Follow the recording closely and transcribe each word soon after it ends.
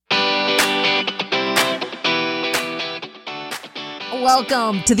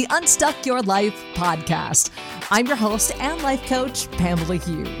Welcome to the Unstuck Your Life podcast. I'm your host and life coach, Pamela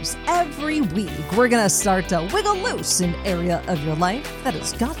Hughes. Every week, we're going to start to wiggle loose an area of your life that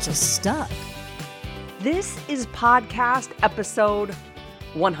has got you stuck. This is podcast episode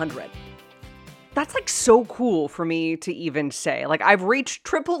 100. That's like so cool for me to even say. Like I've reached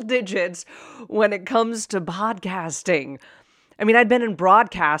triple digits when it comes to podcasting. I mean, I'd been in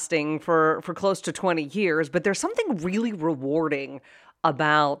broadcasting for close to 20 years, but there's something really rewarding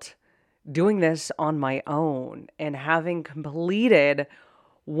about doing this on my own and having completed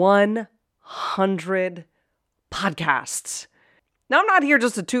 100 podcasts. Now, I'm not here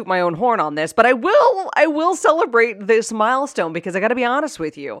just to toot my own horn on this, but I will celebrate this milestone because I got to be honest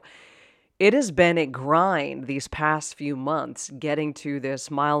with you. It has been a grind these past few months getting to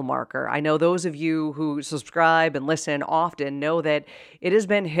this mile marker. I know those of you who subscribe and listen often know that it has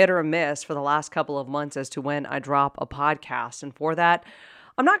been hit or miss for the last couple of months as to when I drop a podcast. And for that,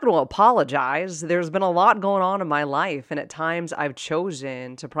 I'm not going to apologize. There's been a lot going on in my life, and at times I've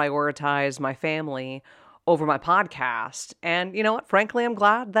chosen to prioritize my family over my podcast. And you know what? Frankly, I'm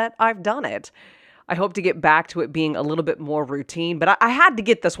glad that I've done it. I hope to get back to it being a little bit more routine, but I had to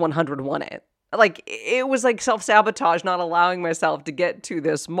get this 101 in. Like, it was like self-sabotage, not allowing myself to get to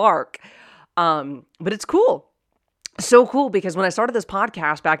this mark. But it's cool. So cool, because when I started this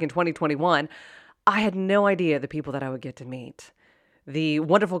podcast back in 2021, I had no idea the people that I would get to meet, the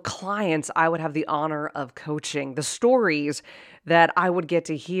wonderful clients I would have the honor of coaching, the stories that I would get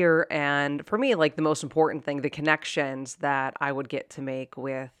to hear, and for me, like the most important thing, the connections that I would get to make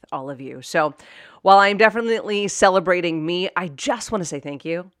with all of you. So while I'm definitely celebrating me, I just want to say thank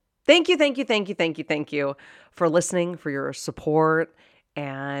you. Thank you for listening, for your support,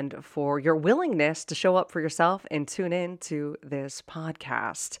 and for your willingness to show up for yourself and tune in to this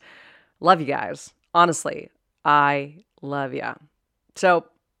podcast. Love you guys. Honestly, I love you. So,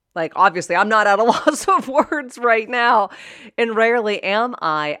 like, obviously, I'm not at a loss of words right now, and rarely am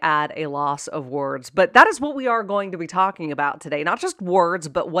I at a loss of words. But that is what we are going to be talking about today. Not just words,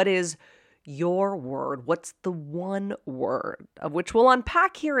 but what is your word? What's the one word, of which we'll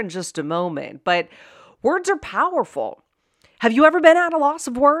unpack here in just a moment. But words are powerful. Have you ever been at a loss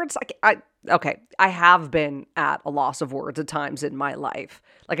of words? I have been at a loss of words at times in my life.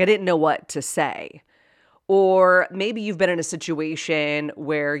 Like, I didn't know what to say. Or maybe you've been in a situation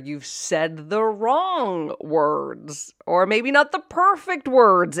where you've said the wrong words, or maybe not the perfect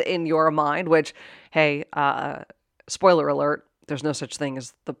words in your mind, which, hey, spoiler alert, there's no such thing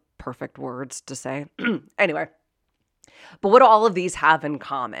as the perfect words to say. Anyway, but what do all of these have in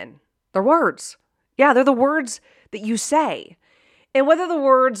common? They're words. Yeah, they're the words that you say. And whether the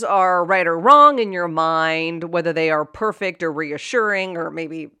words are right or wrong in your mind, whether they are perfect or reassuring or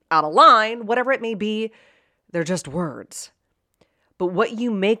maybe out of line, whatever it may be, they're just words. But what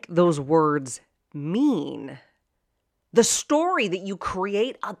you make those words mean, the story that you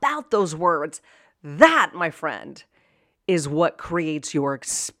create about those words, that, my friend, is what creates your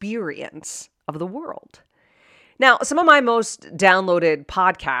experience of the world. Now, some of my most downloaded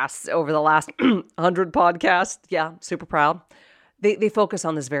podcasts over the last 100 podcasts, yeah, super proud, they focus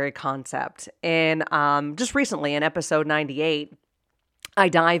on this very concept. And just recently in episode 98, I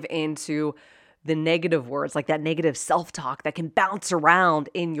dive into the negative words, like that negative self-talk that can bounce around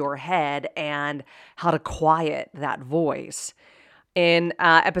in your head and how to quiet that voice. In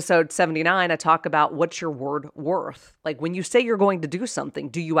episode 79, I talk about what's your word worth. Like when you say you're going to do something,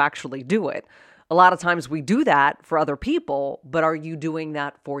 do you actually do it? A lot of times we do that for other people, but are you doing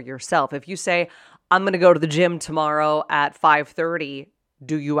that for yourself? If you say, I'm going to go to the gym tomorrow at 5:30,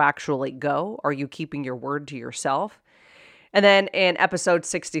 do you actually go? Are you keeping your word to yourself? And then in episode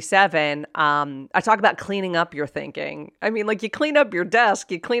 67, I talk about cleaning up your thinking. I mean, like you clean up your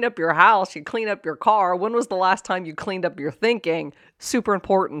desk, you clean up your house, you clean up your car. When was the last time you cleaned up your thinking? Super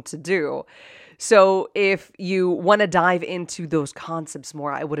important to do. So if you want to dive into those concepts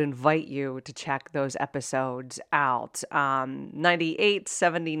more, I would invite you to check those episodes out, 98,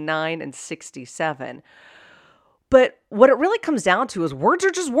 79, and 67. But what it really comes down to is words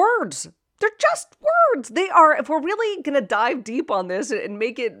are just words. They're just words. They are, if we're really going to dive deep on this and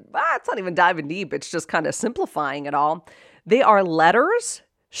make it, it's not even diving deep. It's just kind of simplifying it all. They are letters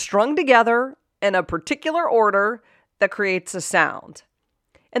strung together in a particular order that creates a sound.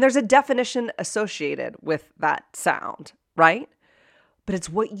 And there's a definition associated with that sound, right? But it's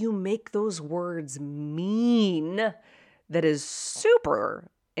what you make those words mean that is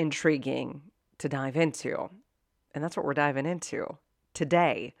super intriguing to dive into. And that's what we're diving into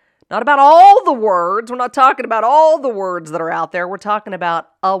today. Not about all the words. We're not talking about all the words that are out there. We're talking about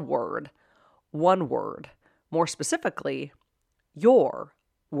a word, one word. More specifically, your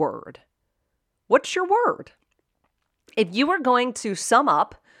word. What's your word? If you are going to sum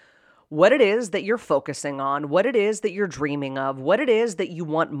up what it is that you're focusing on, what it is that you're dreaming of, what it is that you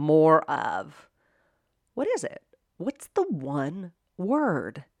want more of, what is it? What's the one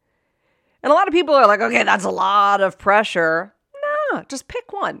word? And a lot of people are like, okay, that's a lot of pressure. No, just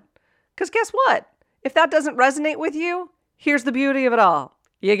pick one. Because guess what? If that doesn't resonate with you, here's the beauty of it all.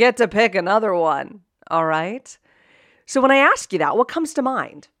 You get to pick another one. All right? So when I ask you that, what comes to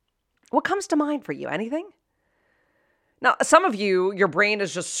mind? What comes to mind for you? Anything? Now, some of you, your brain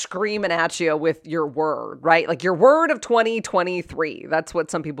is just screaming at you with your word, right? Like your word of 2023. That's what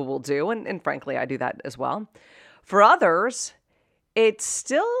some people will do. And frankly, I do that as well. For others, it's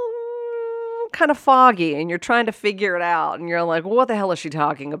still kind of foggy and you're trying to figure it out. And you're like, well, what the hell is she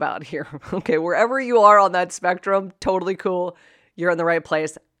talking about here? Okay, wherever you are on that spectrum, totally cool. You're in the right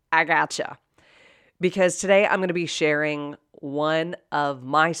place. I gotcha. Because today I'm going to be sharing one of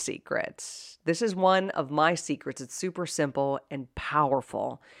my secrets. This is one of my secrets. It's super simple and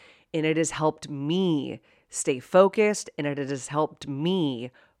powerful. And it has helped me stay focused and it has helped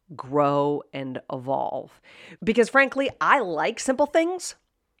me grow and evolve. Because frankly, I like simple things.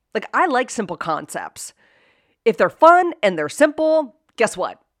 Like I like simple concepts. If they're fun and they're simple, guess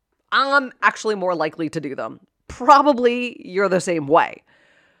what? I'm actually more likely to do them. Probably you're the same way.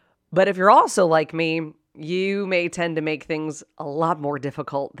 But if you're also like me, you may tend to make things a lot more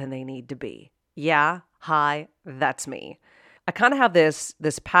difficult than they need to be. Yeah, hi, that's me. I kind of have this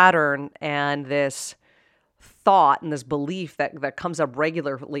pattern and this thought and this belief that comes up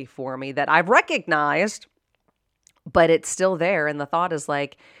regularly for me that I've recognized, but it's still there. And the thought is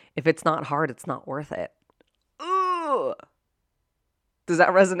like, if it's not hard, it's not worth it. Ooh. Does that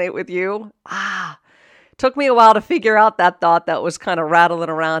resonate with you? Took me a while to figure out that thought that was kind of rattling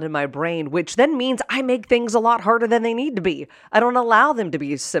around in my brain, which then means I make things a lot harder than they need to be. I don't allow them to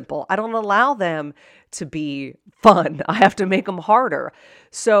be simple. I don't allow them to be fun. I have to make them harder.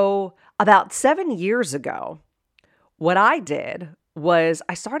 So about 7 years ago, what I did was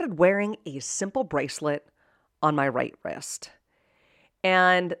I started wearing a simple bracelet on my right wrist.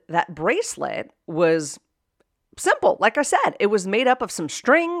 And that bracelet was simple. Like I said, it was made up of some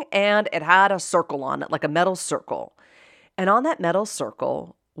string and it had a circle on it, like a metal circle. And on that metal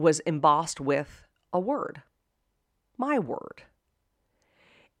circle was embossed with a word, my word.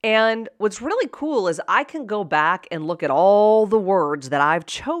 And what's really cool is I can go back and look at all the words that I've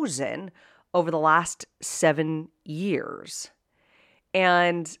chosen over the last 7 years.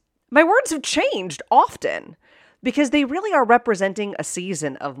 And my words have changed often because they really are representing a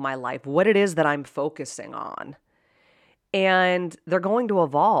season of my life, what it is that I'm focusing on. And they're going to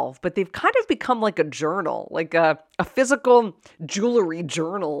evolve, but they've kind of become like a journal, like a physical jewelry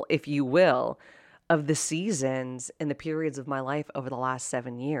journal, if you will, of the seasons and the periods of my life over the last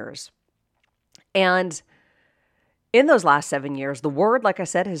 7 years. And in those last 7 years, the word, like I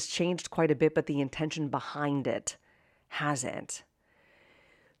said, has changed quite a bit, but the intention behind it hasn't.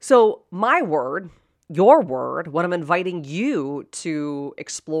 So my word, your word, what I'm inviting you to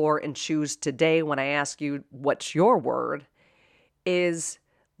explore and choose today when I ask you what's your word, is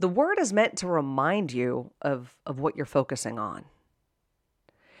the word is meant to remind you of what you're focusing on.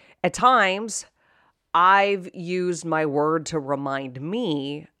 At times, I've used my word to remind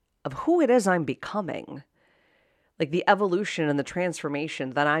me of who it is I'm becoming, like the evolution and the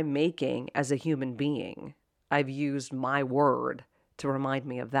transformation that I'm making as a human being. I've used my word to remind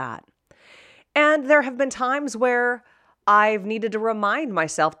me of that. And there have been times where I've needed to remind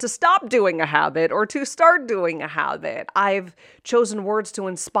myself to stop doing a habit or to start doing a habit. I've chosen words to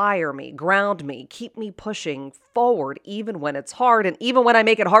inspire me, ground me, keep me pushing forward, even when it's hard and even when I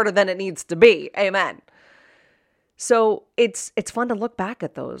make it harder than it needs to be. Amen. So it's fun to look back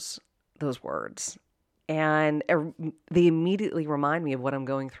at those words. And they immediately remind me of what I'm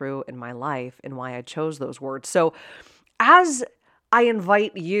going through in my life and why I chose those words. So as I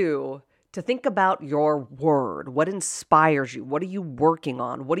invite you to think about your word, what inspires you? What are you working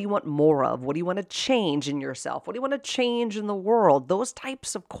on? What do you want more of? What do you want to change in yourself? What do you want to change in the world? Those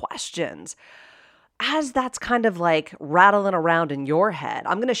types of questions. As that's kind of like rattling around in your head,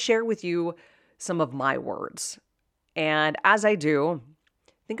 I'm going to share with you some of my words. And as I do,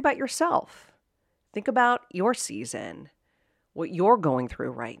 think about yourself. Think about your season, what you're going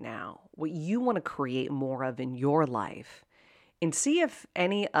through right now, what you want to create more of in your life. And see if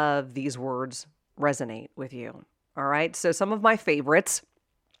any of these words resonate with you. All right. So some of my favorites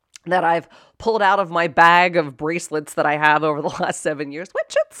that I've pulled out of my bag of bracelets that I have over the last 7 years,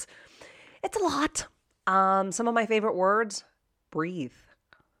 which it's a lot. Some of my favorite words, breathe.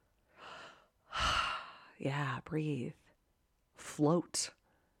 Yeah, breathe. float,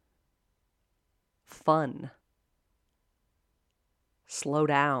 fun, slow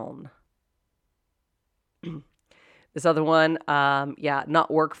down. This other one,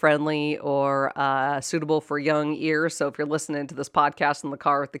 not work friendly or suitable for young ears. So if you're listening to this podcast in the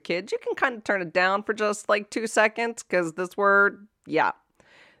car with the kids, you can kind of turn it down for just like 2 seconds, because this word,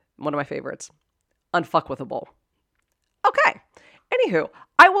 one of my favorites, unfuckwithable. Okay. Anywho,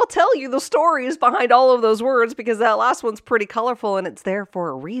 I will tell you the stories behind all of those words, because that last one's pretty colorful and it's there for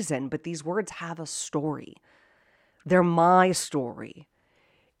a reason. But these words have a story. They're my story.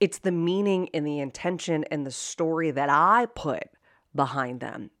 It's the meaning and the intention and the story that I put behind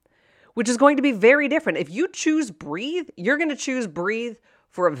them, which is going to be very different. If you choose breathe, you're going to choose breathe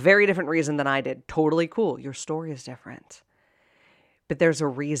for a very different reason than I did. Totally cool. Your story is different. But there's a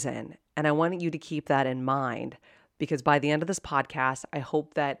reason. And I want you to keep that in mind, because by the end of this podcast, I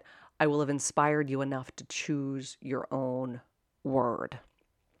hope that I will have inspired you enough to choose your own word.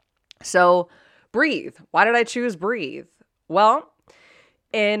 So breathe. Why did I choose breathe? Well,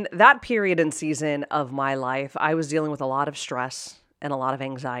 in that period and season of my life, I was dealing with a lot of stress and a lot of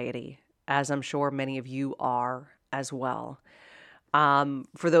anxiety, as I'm sure many of you are as well.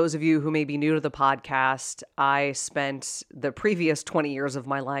 For those of you who may be new to the podcast, I spent the previous 20 years of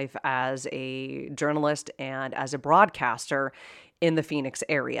my life as a journalist and as a broadcaster in the Phoenix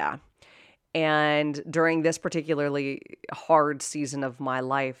area. And during this particularly hard season of my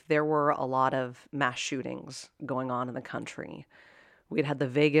life, there were a lot of mass shootings going on in the country. We'd had the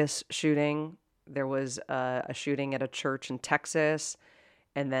Vegas shooting. There was a shooting at a church in Texas.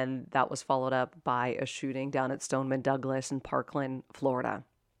 And then that was followed up by a shooting down at Stoneman Douglas in Parkland, Florida.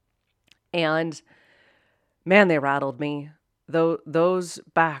 And man, they rattled me. Those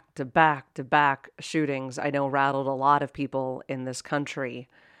back-to-back shootings, I know, rattled a lot of people in this country.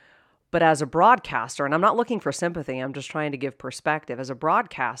 But as a broadcaster, and I'm not looking for sympathy, I'm just trying to give perspective. As a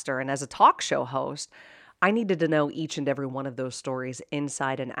broadcaster and as a talk show host, I needed to know each and every one of those stories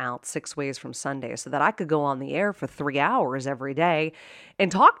inside and out 6 ways from Sunday, so that I could go on the air for 3 hours every day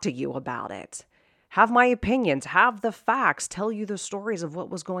and talk to you about it. Have my opinions, have the facts, tell you the stories of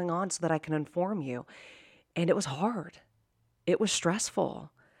what was going on so that I can inform you. And it was hard. It was stressful.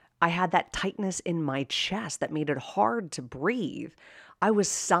 I had that tightness in my chest that made it hard to breathe. I was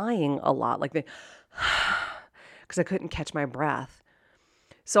sighing a lot, because I couldn't catch my breath.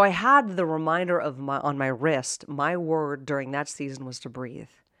 So I had the reminder on my wrist. My word during that season was to breathe.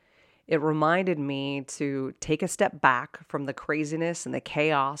 It reminded me to take a step back from the craziness and the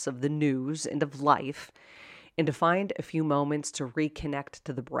chaos of the news and of life, and to find a few moments to reconnect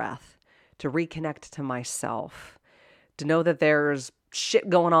to the breath, to reconnect to myself, to know that there's shit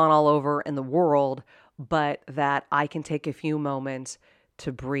going on all over in the world, but that I can take a few moments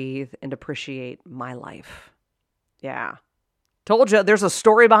to breathe and appreciate my life. Yeah. Told you, there's a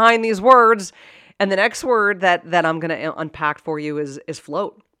story behind these words. And the next word that I'm going to unpack for you is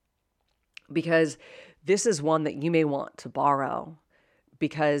float. Because this is one that you may want to borrow.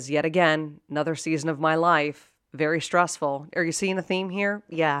 Because yet again, another season of my life, very stressful. Are you seeing a theme here?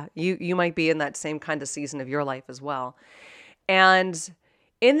 Yeah, you might be in that same kind of season of your life as well. And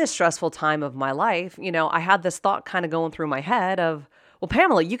in this stressful time of my life, I had this thought kind of going through my head of, well,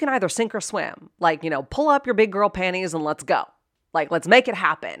 Pamela, you can either sink or swim. Pull up your big girl panties and let's go. Let's make it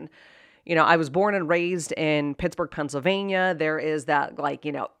happen. I was born and raised in Pittsburgh, Pennsylvania. There is that,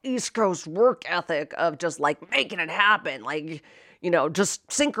 East Coast work ethic of just, making it happen.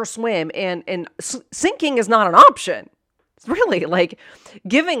 Just sink or swim. And sinking is not an option. It's really,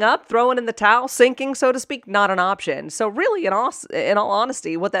 giving up, throwing in the towel, sinking, so to speak, not an option. So really, in all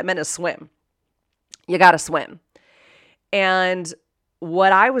honesty, what that meant is swim. You got to swim. And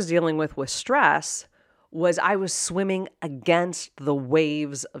what I was dealing with stress was I was swimming against the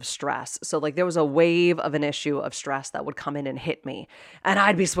waves of stress. So there was a wave of an issue of stress that would come in and hit me, and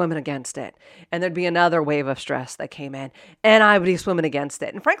I'd be swimming against it. And there'd be another wave of stress that came in, and I would be swimming against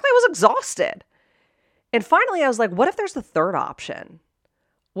it. And frankly, I was exhausted. And finally, I was like, what if there's the third option?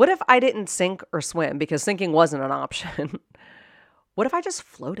 What if I didn't sink or swim because sinking wasn't an option? What if I just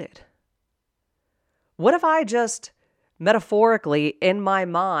floated? What if I just metaphorically in my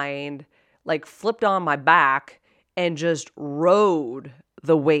mind flipped on my back and just rode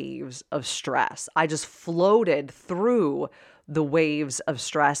the waves of stress? I just floated through the waves of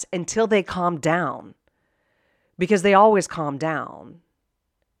stress until they calmed down, because they always calm down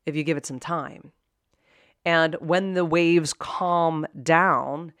if you give it some time. And when the waves calm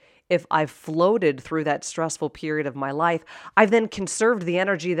down, if I've floated through that stressful period of my life, I've then conserved the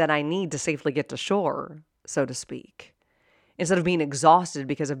energy that I need to safely get to shore, so to speak, instead of being exhausted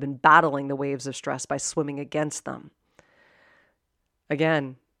because I've been battling the waves of stress by swimming against them.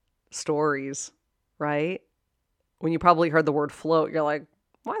 Again, stories, right? When you probably heard the word float, you're like,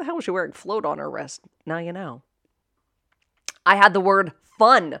 why the hell was she wearing float on her wrist? Now you know. I had the word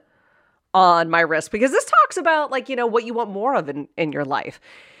fun on my wrist because this talks about like, what you want more of in your life.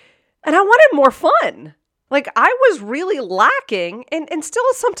 And I wanted more fun. Like I was really lacking and still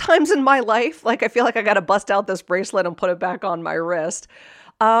sometimes in my life, like I feel like I got to bust out this bracelet and put it back on my wrist.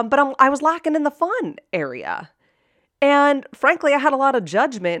 But I was lacking in the fun area. And frankly, I had a lot of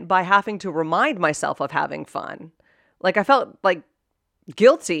judgment by having to remind myself of having fun. Like I felt like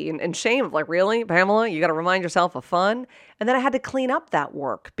guilty and shame of like, really, Pamela, you got to remind yourself of fun. And then I had to clean up that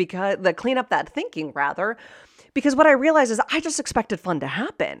clean up that thinking rather, because what I realized is I just expected fun to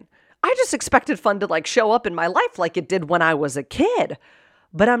happen. I just expected fun to like show up in my life like it did when I was a kid,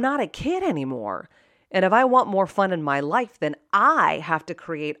 but I'm not a kid anymore. And if I want more fun in my life, then I have to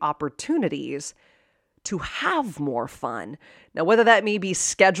create opportunities to have more fun. Now, whether that may be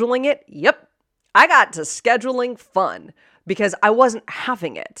scheduling it, yep, I got to scheduling fun because I wasn't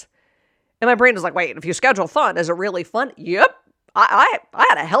having it. And my brain was like, wait, if you schedule fun, is it really fun? Yep. I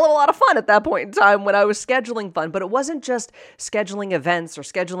had a hell of a lot of fun at that point in time when I was scheduling fun, but it wasn't just scheduling events or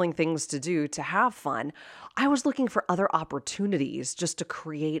scheduling things to do to have fun. I was looking for other opportunities just to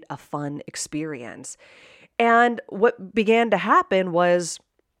create a fun experience. And what began to happen was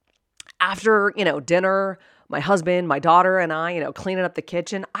after, dinner, my husband, my daughter, and I, cleaning up the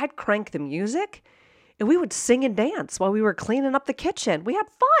kitchen, I'd crank the music and we would sing and dance while we were cleaning up the kitchen. We had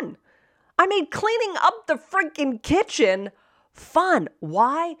fun. I made cleaning up the freaking kitchen fun.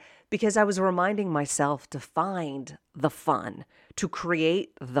 Why? Because I was reminding myself to find the fun, to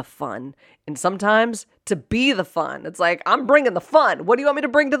create the fun, and sometimes to be the fun. It's like, I'm bringing the fun. What do you want me to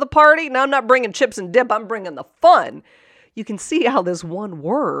bring to the party? No, I'm not bringing chips and dip. I'm bringing the fun. You can see how this one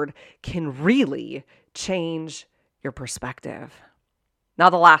word can really change your perspective. Now,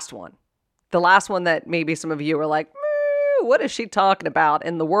 the last one that maybe some of you are like, what is she talking about?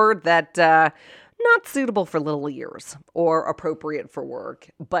 And the word that, not suitable for little ears or appropriate for work.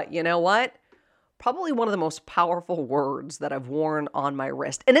 But you know what? Probably one of the most powerful words that I've worn on my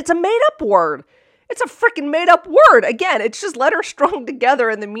wrist. And it's a made-up word. It's a freaking made-up word. Again, it's just letters strung together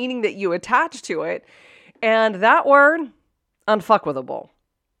and the meaning that you attach to it. And that word, unfuckwithable.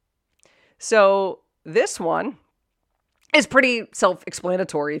 So this one is pretty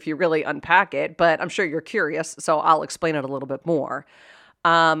self-explanatory if you really unpack it, but I'm sure you're curious, so I'll explain it a little bit more.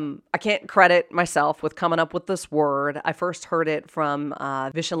 I can't credit myself with coming up with this word. I first heard it from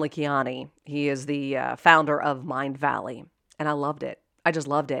Vishen Lakhiani. He is the founder of Mind Valley, and I loved it. I just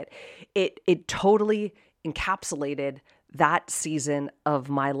loved it. It totally encapsulated that season of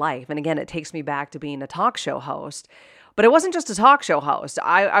my life. And again, it takes me back to being a talk show host. But it wasn't just a talk show host.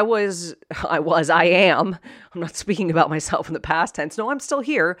 I am. I'm not speaking about myself in the past tense. No, I'm still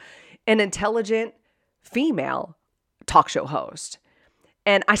here, an intelligent female talk show host.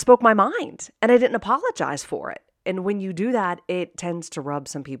 And I spoke my mind and I didn't apologize for it. And when you do that, it tends to rub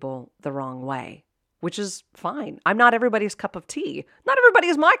some people the wrong way, which is fine. I'm not everybody's cup of tea. Not everybody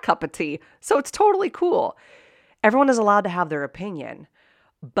is my cup of tea. So it's totally cool. Everyone is allowed to have their opinion.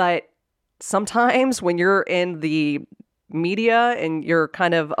 But sometimes when you're in the media and you're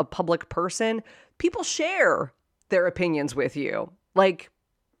kind of a public person, people share their opinions with you, like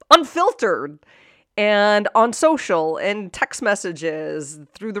unfiltered. And on social and text messages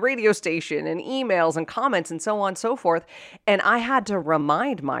through the radio station and emails and comments and so on and so forth. And I had to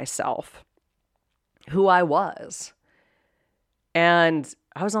remind myself who I was. And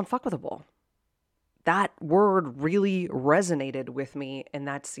I was unfuckwithable. That word really resonated with me in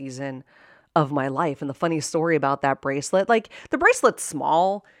that season of my life. And the funny story about that bracelet, like the bracelet's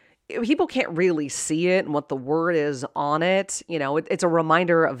small. People can't really see it and what the word is on it. It's a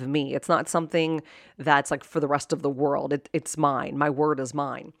reminder of me. It's not something that's like for the rest of the world. It's mine. My word is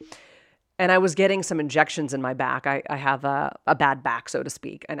mine. And I was getting some injections in my back. I have a bad back, so to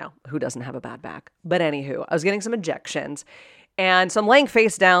speak. I know, who doesn't have a bad back? But anywho, I was getting some injections. And so I'm laying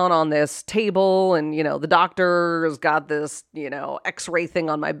face down on this table and, the doctor's got this, x-ray thing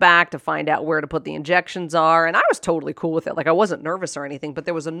on my back to find out where to put the injections are. And I was totally cool with it. Like I wasn't nervous or anything, but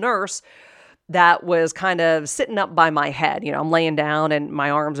there was a nurse that was kind of sitting up by my head. I'm laying down and my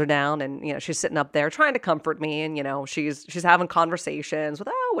arms are down and, she's sitting up there trying to comfort me. And, she's having conversations with,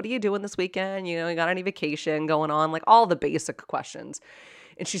 oh, what are you doing this weekend? You got any vacation going on? Like all the basic questions.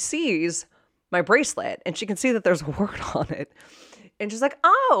 And she sees my bracelet and she can see that there's a word on it. And she's like,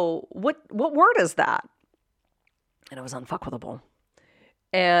 oh, what word is that? And it was unfuckwithable.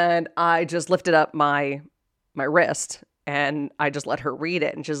 And I just lifted up my wrist and I just let her read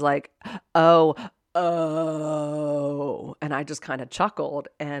it. And she's like, oh, oh, and I just kind of chuckled.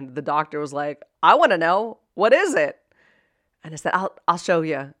 And the doctor was like, I want to know, what is it? And I said, I'll show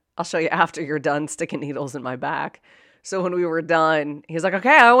you. I'll show you after you're done sticking needles in my back. So when we were done, he's like,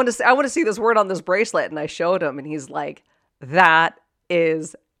 okay, I want to see this word on this bracelet. And I showed him and he's like, that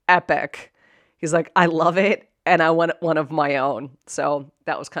is epic. He's like, I love it. And I want one of my own. So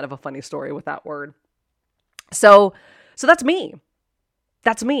that was kind of a funny story with that word. So that's me.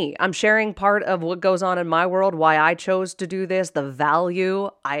 That's me. I'm sharing part of what goes on in my world, why I chose to do this, the value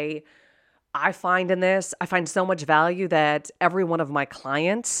I find in this. I find so much value that every one of my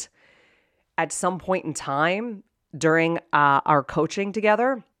clients at some point in time during our coaching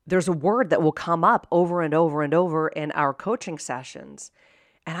together, there's a word that will come up over and over and over in our coaching sessions.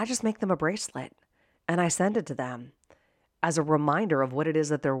 And I just make them a bracelet and I send it to them as a reminder of what it is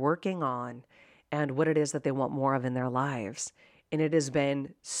that they're working on and what it is that they want more of in their lives. And it has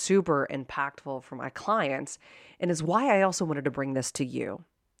been super impactful for my clients. And it's why I also wanted to bring this to you.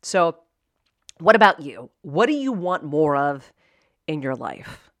 So what about you? What do you want more of in your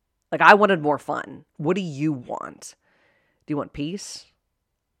life? Like, I wanted more fun. What do you want? Do you want peace,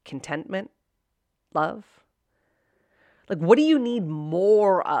 contentment, love? Like, what do you need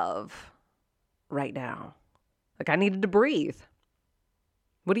more of right now? Like, I needed to breathe.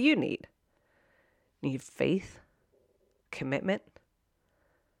 What do you need? Need faith, commitment,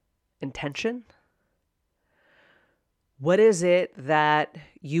 intention? What is it that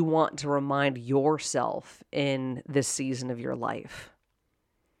you want to remind yourself in this season of your life?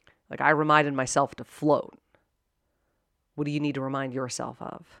 Like, I reminded myself to float. What do you need to remind yourself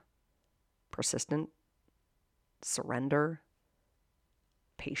of? Persistent, surrender,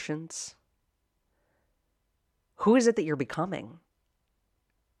 patience. Who is it that you're becoming?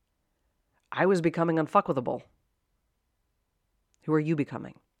 I was becoming unfuckwithable. Who are you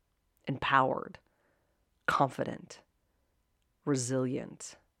becoming? Empowered, confident,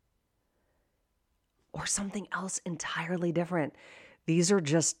 resilient, or something else entirely different. These are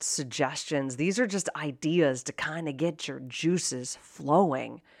just suggestions. These are just ideas to kind of get your juices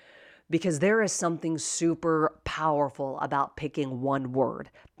flowing, because there is something super powerful about picking one word,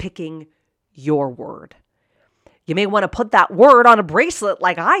 picking your word. You may want to put that word on a bracelet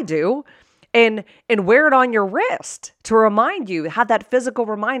like I do and wear it on your wrist to remind you, have that physical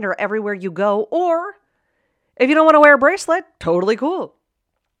reminder everywhere you go. Or if you don't want to wear a bracelet, totally cool.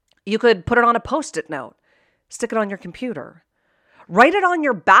 You could put it on a Post-it note, stick it on your computer. Write it on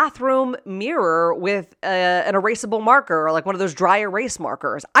your bathroom mirror with an erasable marker, or like one of those dry erase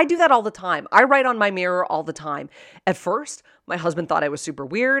markers. I do that all the time. I write on my mirror all the time. At first, my husband thought I was super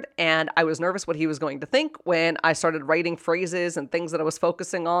weird, and I was nervous what he was going to think when I started writing phrases and things that I was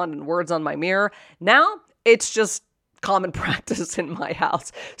focusing on and words on my mirror. Now, it's just common practice in my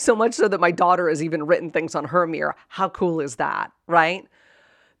house. So much so that my daughter has even written things on her mirror. How cool is that, right?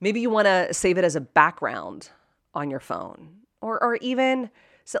 Maybe you want to save it as a background on your phone. Or even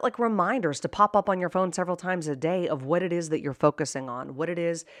set like reminders to pop up on your phone several times a day of what it is that you're focusing on, what it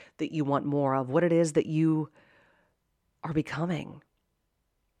is that you want more of, what it is that you are becoming.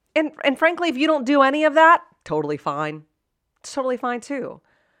 And frankly, if you don't do any of that, totally fine. It's totally fine too.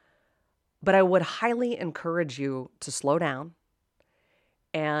 But I would highly encourage you to slow down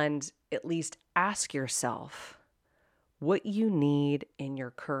and at least ask yourself what you need in your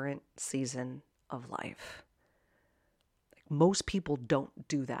current season of life. Most people don't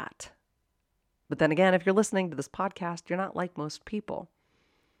do that. But then again, if you're listening to this podcast, you're not like most people.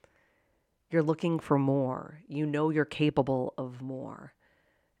 You're looking for more. You know you're capable of more.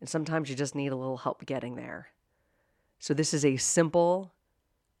 And sometimes you just need a little help getting there. So this is a simple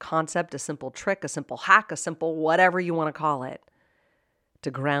concept, a simple trick, a simple hack, a simple whatever you want to call it,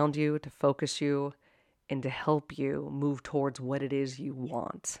 to ground you, to focus you, and to help you move towards what it is you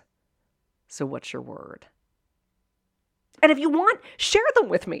want. So what's your word? And if you want, share them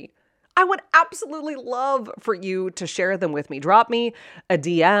with me. I would absolutely love for you to share them with me. Drop me a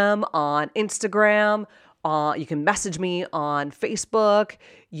DM on Instagram. You can message me on Facebook.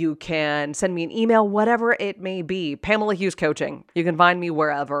 You can send me an email, whatever it may be. Pamela Hughes Coaching. You can find me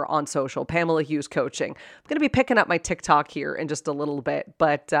wherever on social. Pamela Hughes Coaching. I'm going to be picking up my TikTok here in just a little bit,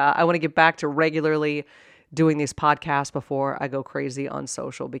 but I want to get back to regularly doing these podcasts before I go crazy on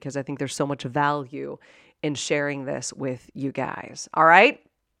social, because I think there's so much value in sharing this with you guys. All right?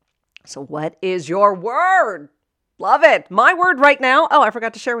 So what is your word? Love it. My word right now. Oh, I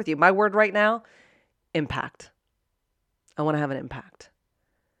forgot to share with you. My word right now, impact. I want to have an impact.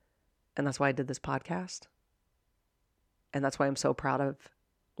 And that's why I did this podcast. And that's why I'm so proud of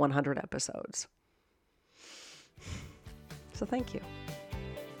 100 episodes. So thank you.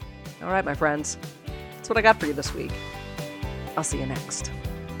 All right, my friends. what I got for you this week. I'll see you next.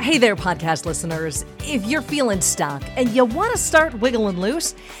 Hey there, podcast listeners. If you're feeling stuck and you want to start wiggling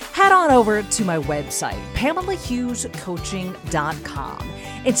loose, head on over to my website, PamelaHughesCoaching.com,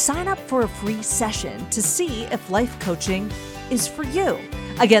 and sign up for a free session to see if life coaching is for you.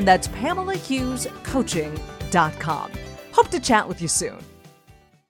 Again, that's PamelaHughesCoaching.com. Hope to chat with you soon.